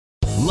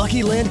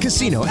Lucky Land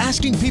Casino,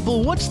 asking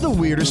people, what's the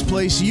weirdest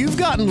place you've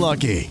gotten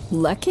lucky?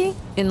 Lucky?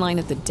 In line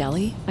at the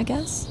deli, I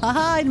guess?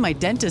 Aha, in my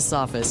dentist's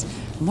office.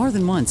 More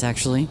than once,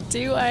 actually.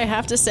 Do I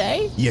have to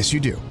say? Yes, you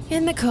do.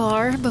 In the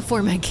car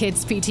before my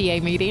kids'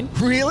 PTA meeting.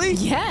 Really?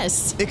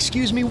 Yes.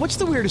 Excuse me, what's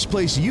the weirdest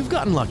place you've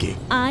gotten lucky?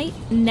 I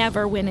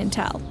never win and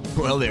tell.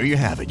 Well, there you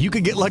have it. You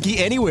can get lucky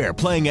anywhere,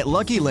 playing at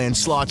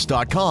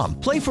LuckyLandSlots.com.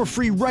 Play for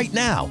free right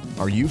now.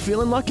 Are you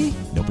feeling lucky?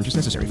 No purchase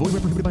necessary. Void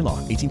where prohibited by law.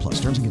 18 plus.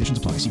 Terms and conditions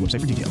apply. See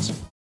website for details.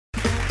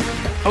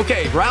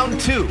 Okay, round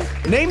two.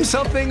 Name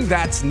something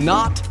that's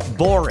not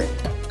boring.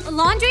 A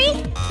laundry?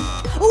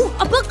 Ooh,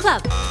 a book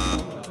club.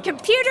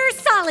 Computer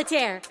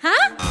solitaire,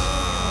 huh?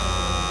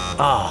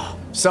 Ah,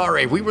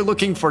 sorry, we were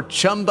looking for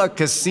Chumba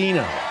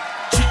Casino.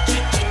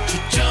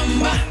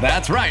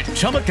 That's right,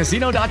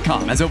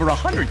 ChumbaCasino.com has over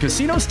 100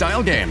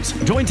 casino-style games.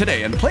 Join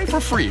today and play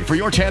for free for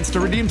your chance to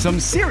redeem some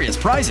serious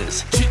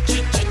prizes.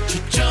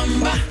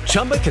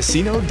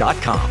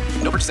 ChumbaCasino.com.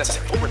 No purchase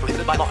necessary. Void where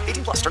prohibited by law.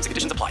 18 plus. Terms and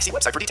conditions apply. See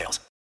website for details.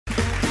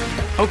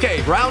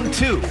 Okay, round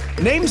two.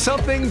 Name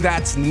something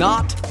that's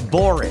not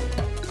boring.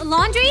 A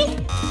laundry?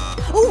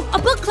 Ooh, a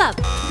book club.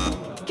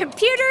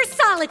 Computer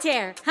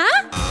solitaire,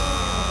 huh?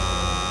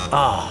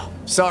 Ah,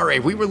 sorry,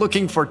 we were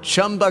looking for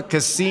Chumba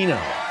Casino.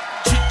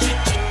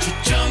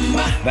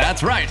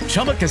 That's right,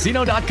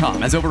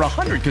 ChumbaCasino.com has over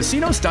 100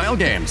 casino-style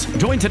games.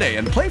 Join today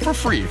and play for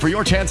free for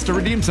your chance to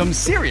redeem some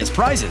serious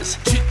prizes.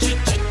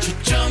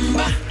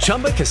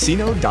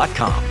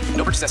 ChumbaCasino.com.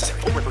 No purchase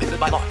necessary. Void where prohibited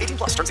by law. 18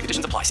 plus. Terms and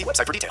conditions apply. See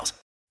website for details.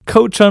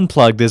 Coach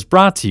Unplugged is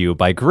brought to you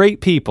by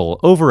great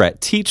people over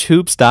at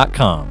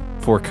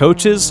TeachHoops.com for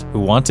coaches who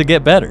want to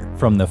get better.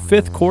 From the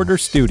Fifth Quarter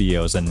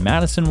Studios in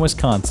Madison,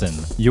 Wisconsin,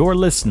 you're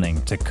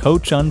listening to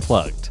Coach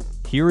Unplugged.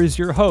 Here is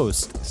your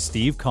host,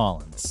 Steve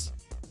Collins.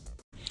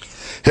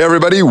 Hey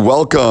everybody,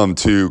 welcome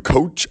to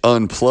Coach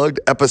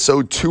Unplugged,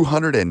 episode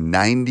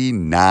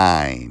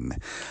 299.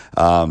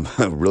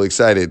 Really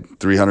excited.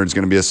 300 is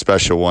going to be a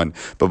special one.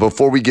 But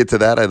before we get to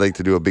that, I'd like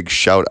to do a big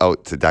shout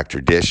out to Dr.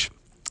 Dish,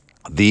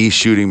 the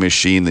shooting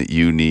machine that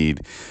you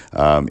need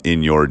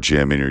in your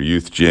gym, in your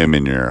youth gym,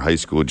 in your high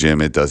school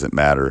gym. It doesn't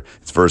matter.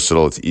 It's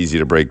versatile. It's easy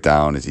to break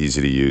down. It's easy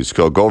to use.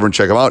 Go over and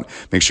check them out.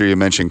 Make sure you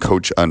mention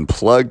Coach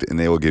Unplugged, and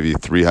they will give you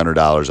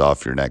 $300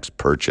 off your next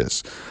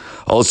purchase.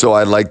 Also,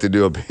 I'd like to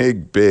do a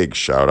big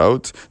shout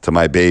out to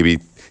my baby,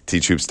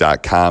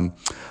 teachhoops.com.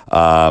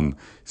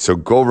 So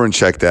go over and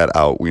check that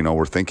out.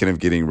 We're thinking of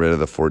getting rid of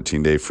the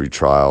 14-day free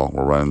trial.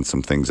 We're running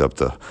some things up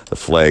the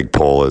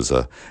flagpole as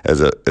a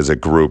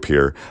group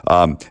here.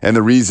 And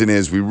the reason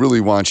is we really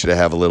want you to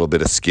have a little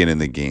bit of skin in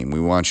the game. We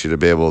want you to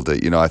be able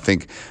to, I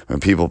think when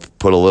people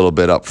put a little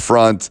bit up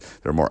front,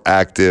 they're more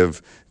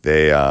active.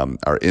 They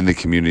are in the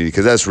community,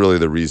 because that's really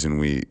the reason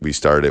we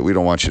started. We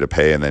don't want you to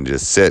pay and then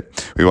just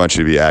sit. We want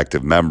you to be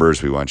active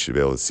members. We want you to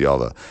be able to see all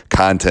the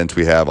content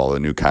we have, all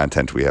the new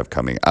content we have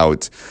coming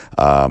out.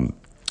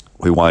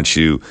 We want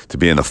you to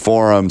be in the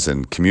forums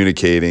and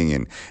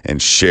communicating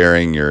and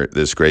sharing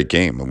this great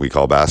game that we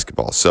call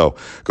basketball. So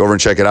go over and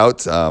check it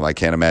out. I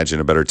can't imagine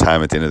a better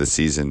time at the end of the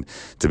season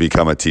to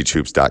become a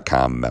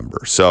teachhoops.com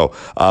member. So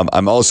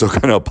I'm also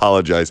going to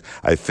apologize.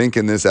 I think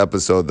in this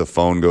episode the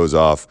phone goes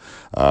off.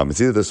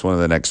 It's either this one or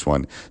the next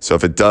one. So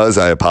if it does,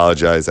 I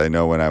apologize. I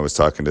know when I was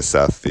talking to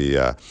Seth,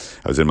 I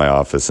was in my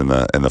office and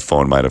the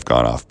phone might have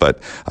gone off. But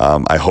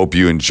I hope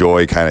you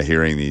enjoy kind of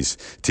hearing these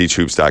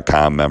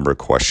teachhoops.com member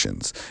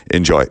questions.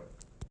 Enjoy.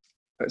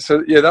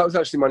 So, yeah, that was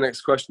actually my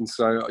next question.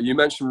 So you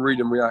mentioned Read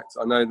and React.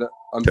 I know that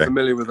I'm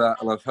familiar with that,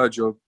 and I've heard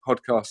your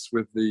podcasts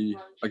with the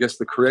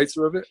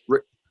creator of it.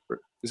 Rick?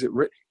 Is it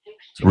Rick?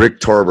 Rick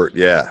Torbert,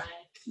 yeah.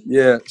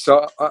 Yeah,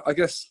 so I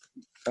guess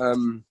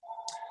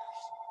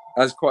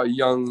as quite a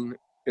young,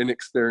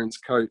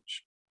 inexperienced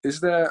coach,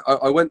 is there?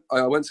 I went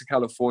to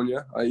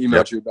California. I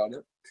emailed you about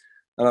it,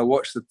 and I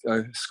watched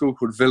a school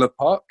called Villa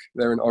Park.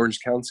 They're in Orange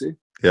County.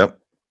 Yep.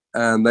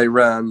 And they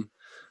ran.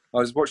 I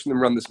was watching them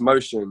run this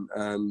motion,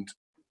 and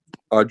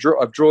I've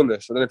drawn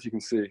this. I don't know if you can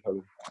see.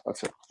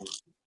 That's it. Let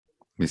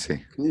me see.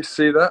 Can you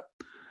see that?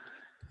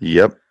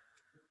 Yep.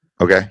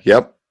 Okay.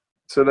 Yep.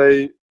 So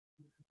they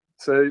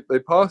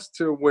pass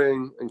to a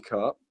wing and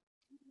cut.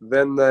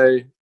 Then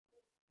they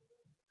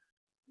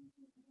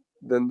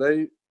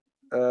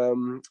I don't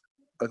know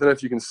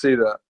if you can see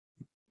that.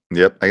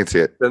 Yep, I can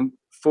see it. Then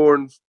 4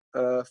 and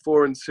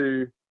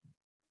 2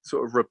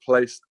 sort of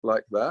replaced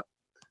like that,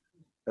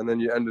 and then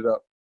you ended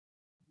up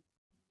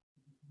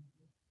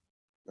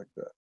like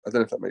that. I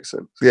don't know if that makes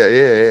sense.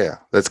 Yeah.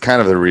 That's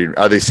kind of the read.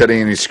 Are they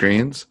setting any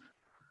screens?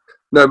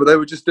 No, but they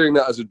were just doing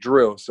that as a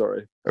drill.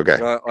 Sorry. Okay.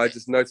 And I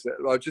just noticed it.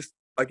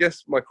 I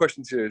guess my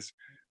question to you is,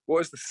 what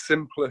is the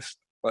simplest,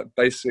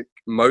 basic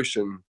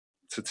motion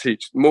to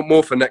teach?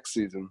 More for next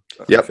season.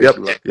 Yep.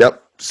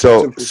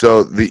 So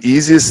the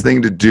easiest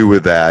thing to do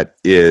with that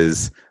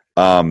is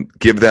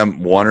give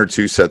them 1 or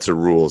 2 sets of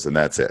rules, and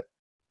that's it.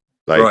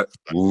 Right.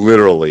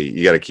 Literally,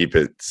 you got to keep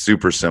it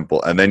super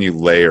simple, and then you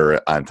layer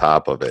it on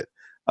top of it.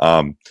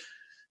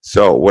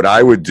 So what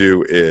I would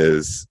do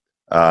is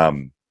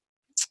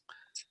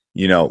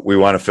we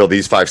want to fill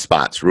these 5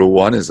 spots. Rule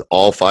 1 is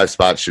all 5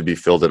 spots should be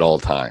filled at all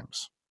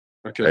times.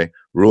 Okay.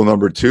 Rule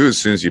number 2, as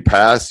soon as you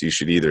pass, you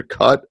should either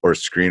cut or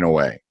screen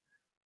away.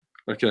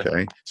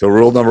 Okay. So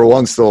rule number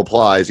 1 still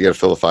applies. You got to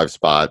fill the 5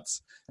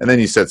 spots. And then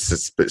you set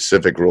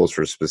specific rules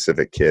for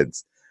specific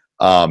kids.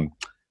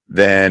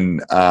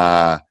 Then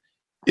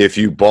if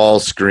you ball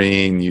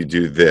screen, you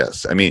do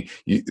this. I mean,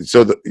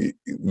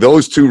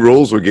 those 2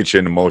 rules will get you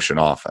into motion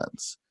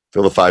offense.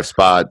 Fill the 5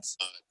 spots.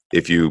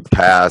 If you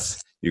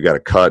pass, you got to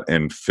cut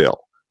and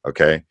fill.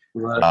 Okay.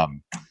 Right.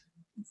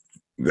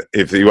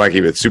 If you want to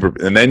keep it super,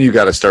 and then you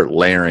got to start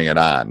layering it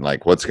on.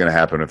 Like, what's going to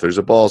happen if there's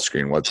a ball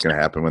screen? What's going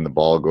to happen when the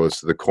ball goes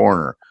to the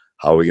corner?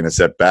 How are we going to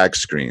set back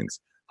screens?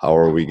 How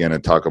are we going to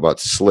talk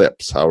about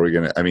slips? How are we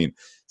going to?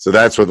 So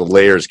that's where the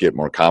layers get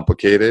more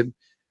complicated.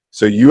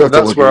 So you have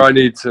to. That's where I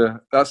need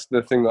to. That's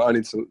the thing that I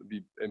need to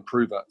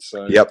improve at.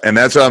 So. Yep, and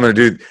that's what I'm going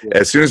to do.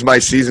 As soon as my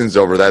season's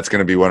over, that's going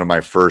to be one of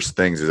my first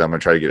things. Is I'm going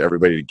to try to get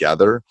everybody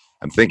together.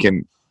 I'm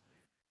thinking.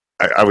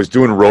 I was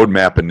doing a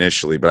roadmap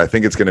initially, but I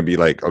think it's going to be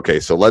like, okay,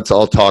 so let's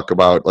all talk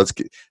about,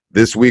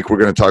 this week we're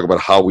going to talk about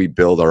how we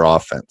build our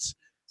offense.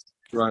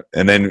 Right.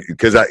 And then,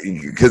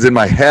 because in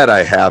my head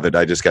I have it,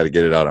 I just got to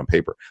get it out on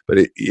paper. But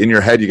in your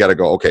head, you got to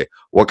go, okay,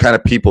 what kind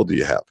of people do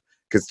you have?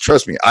 Because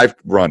trust me, I've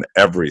run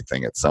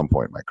everything at some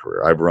point in my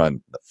career. I've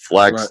run the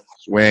flex,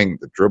 swing,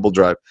 the dribble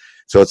drive.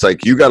 So it's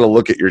like, you got to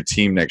look at your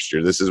team next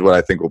year. This is what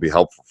I think will be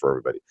helpful for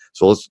everybody.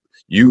 So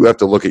you have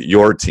to look at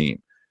your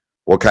team.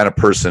 What kind of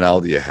personnel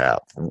do you have?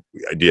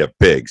 Do you have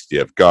bigs? Do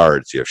you have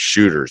guards? Do you have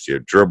shooters? Do you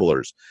have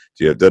dribblers?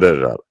 Do you have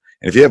da-da-da-da?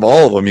 And if you have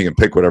all of them, you can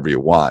pick whatever you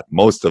want.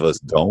 Most of us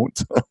don't.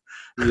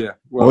 Yeah.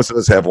 Well, most of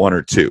us have 1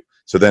 or 2.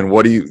 So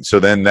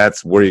then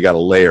that's where you got to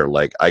layer.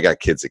 Like, I got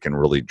kids that can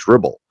really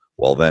dribble.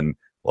 Well, then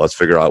let's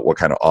figure out what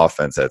kind of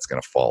offense that's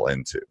going to fall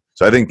into.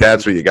 So I think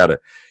that's what you got to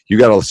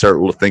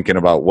start thinking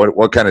about.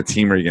 What kind of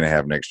team are you going to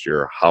have next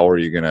year? How are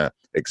you going to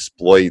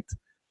exploit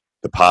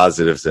the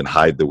positives and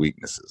hide the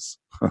weaknesses?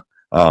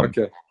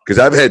 Okay. Because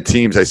I've had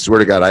teams, I swear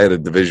to God, I had a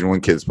Division I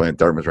kids playing at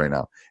Dartmouth right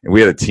now, and we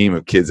had a team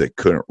of kids that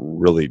couldn't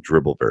really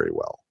dribble very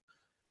well.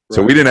 Right.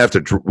 So we didn't have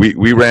to.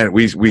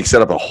 We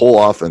set up a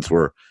whole offense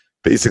where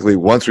basically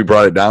once we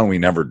brought it down, we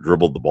never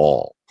dribbled the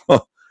ball. We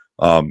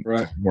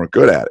weren't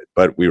good at it,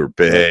 but we were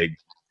big.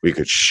 We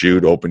could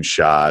shoot open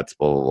shots.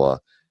 Blah blah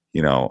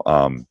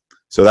blah.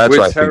 So that's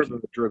why terrible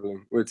at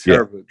dribbling. We're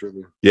terrible at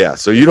dribbling. Yeah.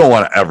 So you don't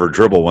want to ever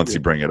dribble once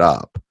you bring it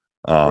up.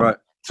 Right.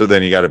 So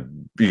then you got to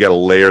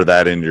layer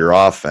that into your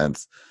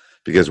offense,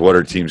 because what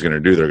are teams going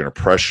to do? They're going to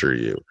pressure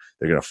you.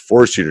 They're going to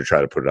force you to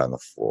try to put it on the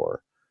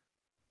floor.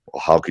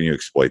 Well, how can you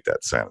exploit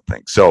that kind of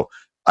thing? So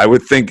I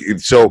would think,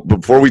 so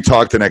before we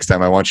talk the next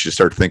time, I want you to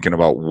start thinking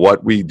about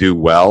what we do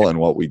well and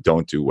what we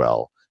don't do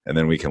well, and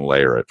then we can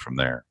layer it from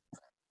there.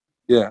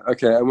 Yeah,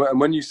 okay.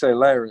 And when you say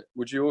layer it,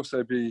 would you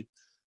also be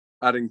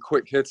adding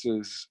quick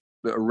hitters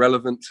that are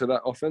relevant to that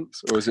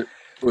offense, or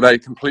are they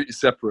completely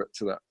separate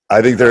to that?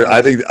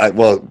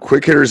 Well,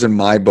 quick hitters in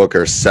my book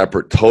are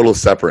total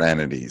separate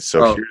entities.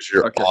 So here's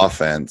your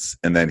offense,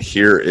 and then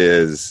here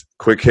is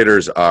quick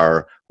hitters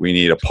we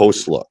need a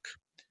post look.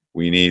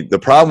 The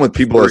problem with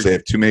people is they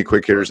have too many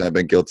quick hitters, and I've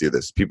been guilty of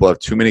this. People have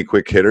too many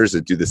quick hitters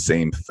that do the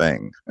same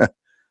thing.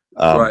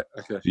 Right.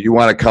 Okay. So you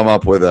want to come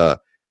up with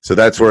so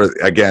that's where,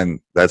 again,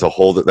 that's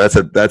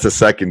a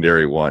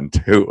secondary one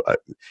too.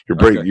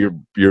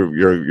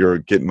 You're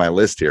getting my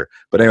list here,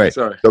 but anyway.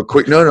 Sorry.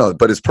 So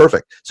but it's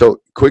perfect. So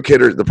quick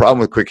hitters. The problem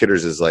with quick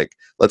hitters is, like,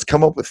 let's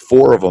come up with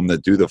 4 of them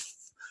that do the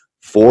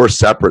 4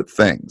 separate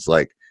things.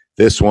 Like,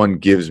 this one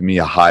gives me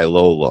a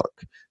high-low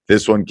look.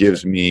 This one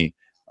gives me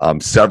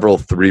several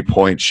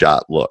 3-point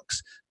shot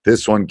looks.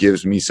 This one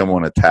gives me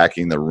someone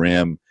attacking the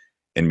rim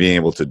and being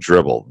able to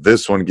dribble.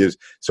 This one gives.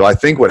 So I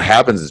think what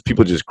happens is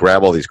people just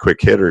grab all these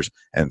quick hitters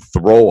and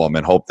throw them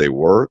and hope they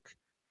work.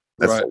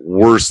 That's the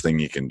worst thing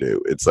you can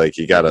do. It's like,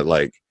 you got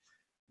to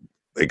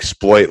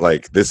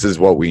exploit, this is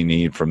what we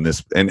need from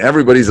this. And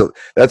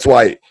that's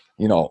why,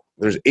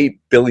 there's 8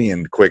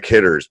 billion quick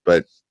hitters,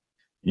 but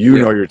you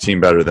know your team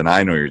better than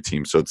I know your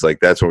team. So it's like,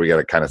 that's where we got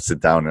to kind of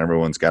sit down, and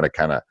everyone's got to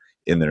kind of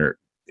in there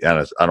on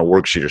a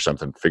worksheet or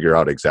something, figure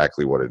out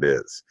exactly what it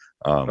is.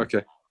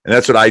 Okay. And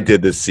that's what I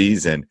did this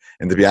season.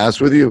 And to be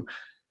honest with you,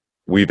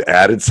 we've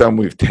added some,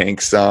 we've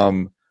tanked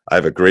some. I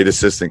have a great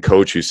assistant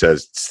coach who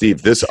says,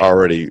 Steve, this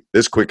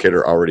quick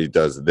hitter already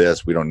does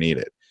this. We don't need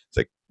it. It's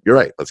like, you're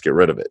right. Let's get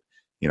rid of it,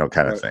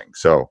 kind of thing.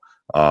 So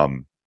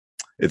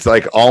it's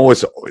like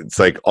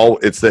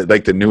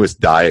the newest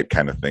diet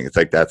kind of thing. It's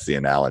like, that's the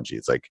analogy.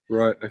 It's like,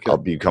 right, okay. I'll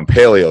become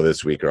paleo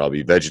this week, or I'll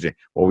be vegetarian.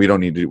 Well, we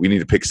need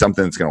to pick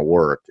something that's going to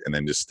work and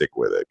then just stick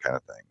with it, kind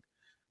of thing.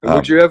 And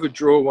would you ever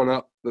draw one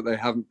up that they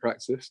haven't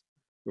practiced?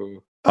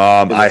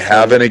 I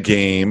have in a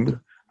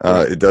game.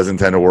 It doesn't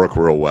tend to work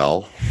real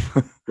well.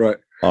 Right.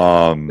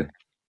 Okay.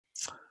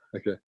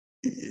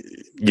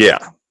 Yeah.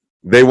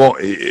 They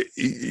won't.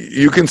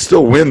 You can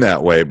still win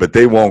that way, but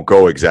they won't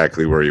go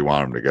exactly where you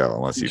want them to go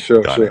unless you've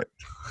done it.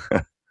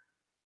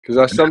 Because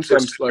I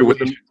sometimes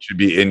should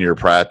be in your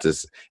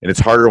practice, and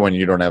it's harder when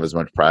you don't have as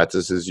much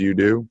practice as you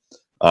do.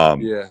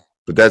 Yeah.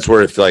 But that's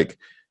where it's like,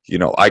 you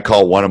know, I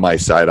call one of my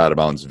side out of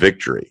bounds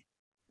victory.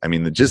 I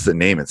mean, just the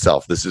name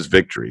itself, this is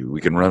victory.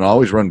 We can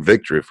always run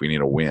victory if we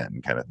need a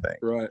win kind of thing.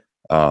 Right.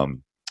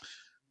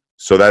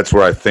 So that's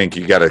where I think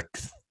you got to,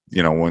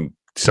 you know,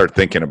 start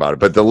thinking about it.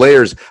 But the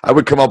layers, I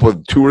would come up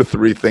with 2 or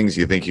 3 things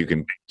you think you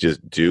can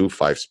just do,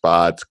 5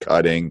 spots,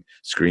 cutting,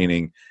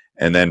 screening.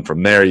 And then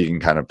from there, you can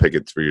kind of pick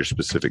it for your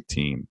specific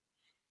team.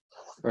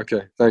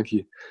 Okay, thank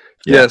you.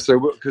 Yeah, so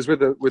because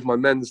with my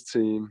men's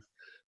team,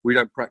 we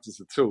don't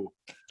practice at all.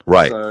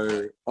 Right.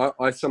 So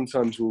I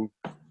sometimes will,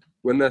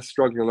 when they're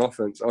struggling on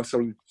offense, I'll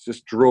sometimes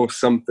just draw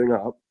something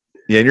up.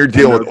 Yeah, and you're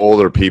dealing with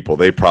older people.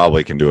 They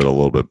probably can do it a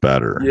little bit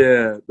better.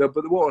 Yeah, but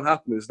what will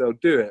happen is they'll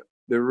do it.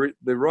 The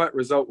right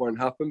result won't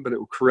happen, but it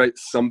will create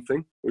something.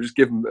 It will just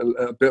give them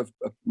a bit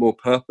of more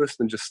purpose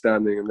than just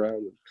standing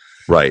around them.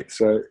 Right.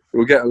 So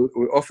we'll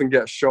often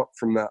get a shot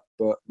from that,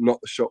 but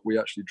not the shot we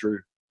actually drew.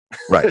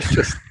 Right. It's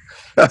just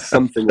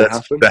something will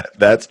happen.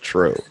 That's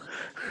true.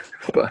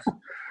 But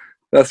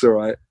that's all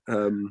right.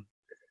 That's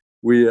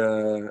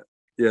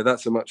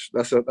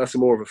a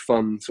more of a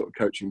fun sort of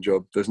coaching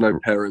job. There's no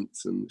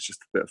parents, and it's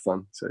just a bit of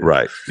fun. So,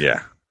 right.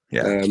 Yeah.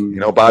 Yeah. You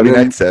know, Bobby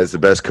Knight says the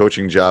best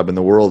coaching job in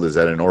the world is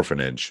at an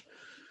orphanage.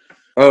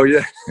 Oh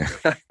yeah.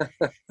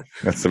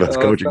 That's the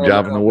best coaching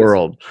job in the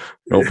world.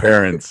 No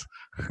parents.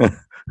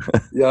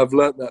 Yeah, I've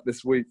learned that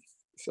this week.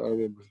 So I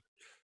remember.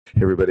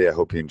 Hey everybody, I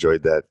hope you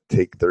enjoyed that.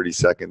 Take 30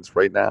 seconds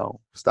right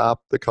now.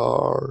 Stop the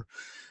car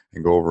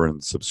and go over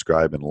and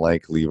subscribe and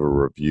leave a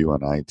review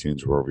on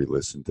iTunes wherever you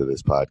listen to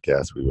this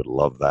podcast. We would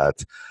love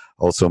that.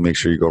 Also, make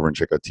sure you go over and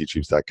check out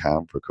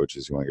teachhoops.com for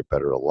coaches who want to get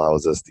better. It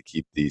allows us to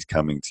keep these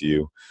coming to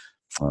you.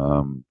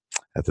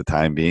 At the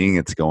time being,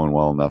 it's going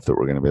well enough that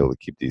we're going to be able to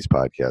keep these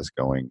podcasts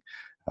going.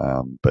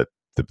 But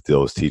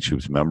those Teach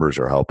Hoops members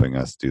are helping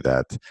us do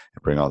that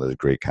and bring all this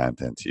great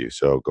content to you.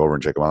 So go over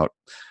and check them out.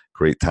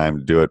 Great time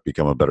to do it.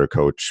 Become a better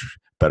coach,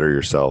 better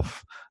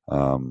yourself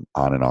on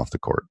and off the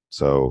court.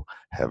 So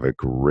have a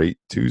great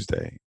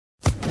Tuesday.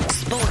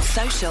 Sports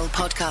Social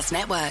Podcast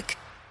Network.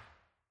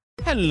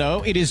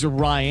 Hello, it is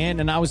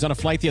Ryan, and I was on a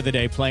flight the other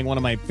day playing one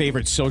of my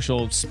favorite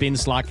social spin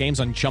slot games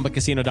on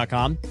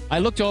ChumbaCasino.com. I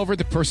looked over at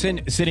the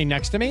person sitting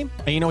next to me,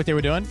 and you know what they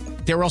were doing?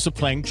 They were also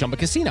playing Chumba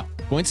Casino.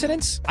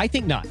 Coincidence? I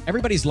think not.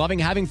 Everybody's loving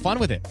having fun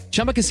with it.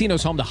 Chumba Casino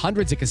is home to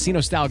hundreds of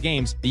casino-style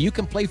games that you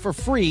can play for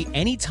free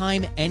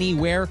anytime,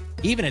 anywhere,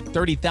 even at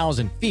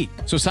 30,000 feet.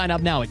 So sign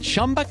up now at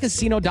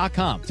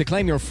ChumbaCasino.com to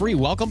claim your free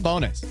welcome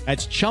bonus.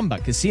 That's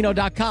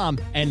ChumbaCasino.com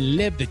and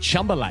live the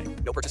Chumba life.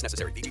 No purchase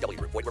necessary. VGW.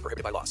 Void where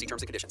prohibited by law. See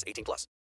terms and conditions. 18+.